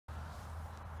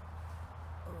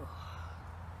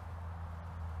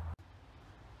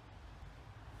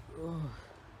Oh,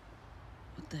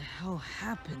 what the hell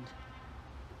happened?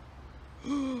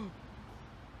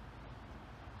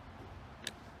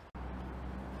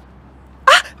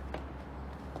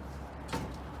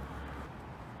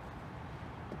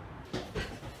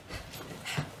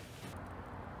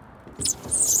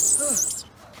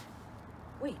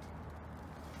 Wait.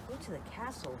 Go to the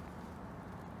castle.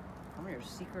 I'm your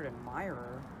secret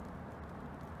admirer.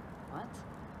 What?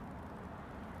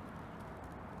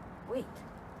 Wait.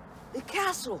 The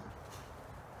castle!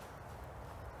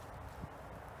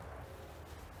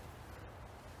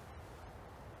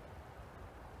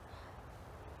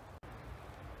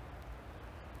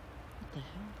 What the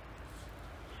hell?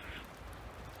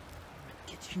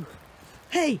 Get you.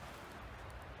 Hey!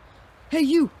 Hey,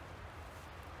 you!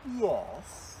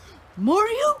 Yes?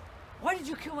 Mario? Why did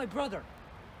you kill my brother?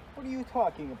 What are you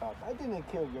talking about? I didn't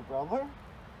kill your brother.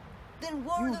 Then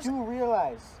what You do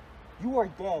realize you are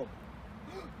dead.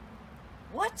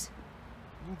 What?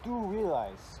 You do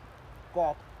realize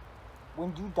that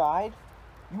when you died,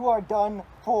 you are done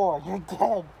for. You're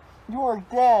dead. You are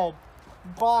dead.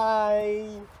 Bye.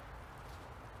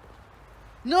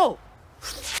 No!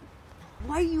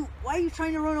 Why are you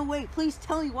trying to run away? Please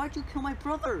tell me, why'd you kill my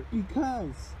brother?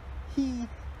 Because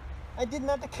I did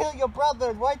not kill your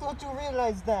brother. Why don't you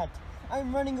realize that?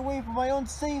 I'm running away for my own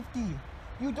safety.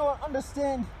 You don't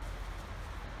understand.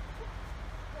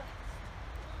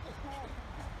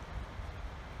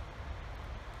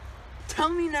 Tell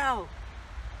me now,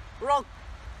 or I'll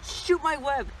shoot my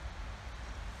web.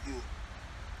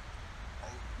 I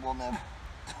will never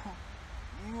tell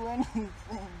you anything.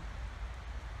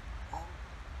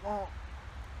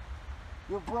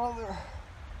 Your brother.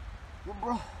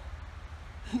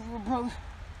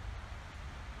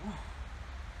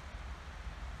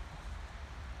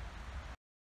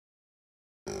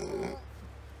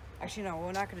 Actually, no,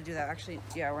 we're not going to do that. Actually,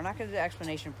 yeah, we're not going to do the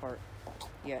explanation part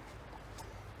yet.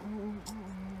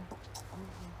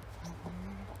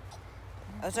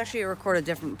 Let's actually record a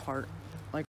different part.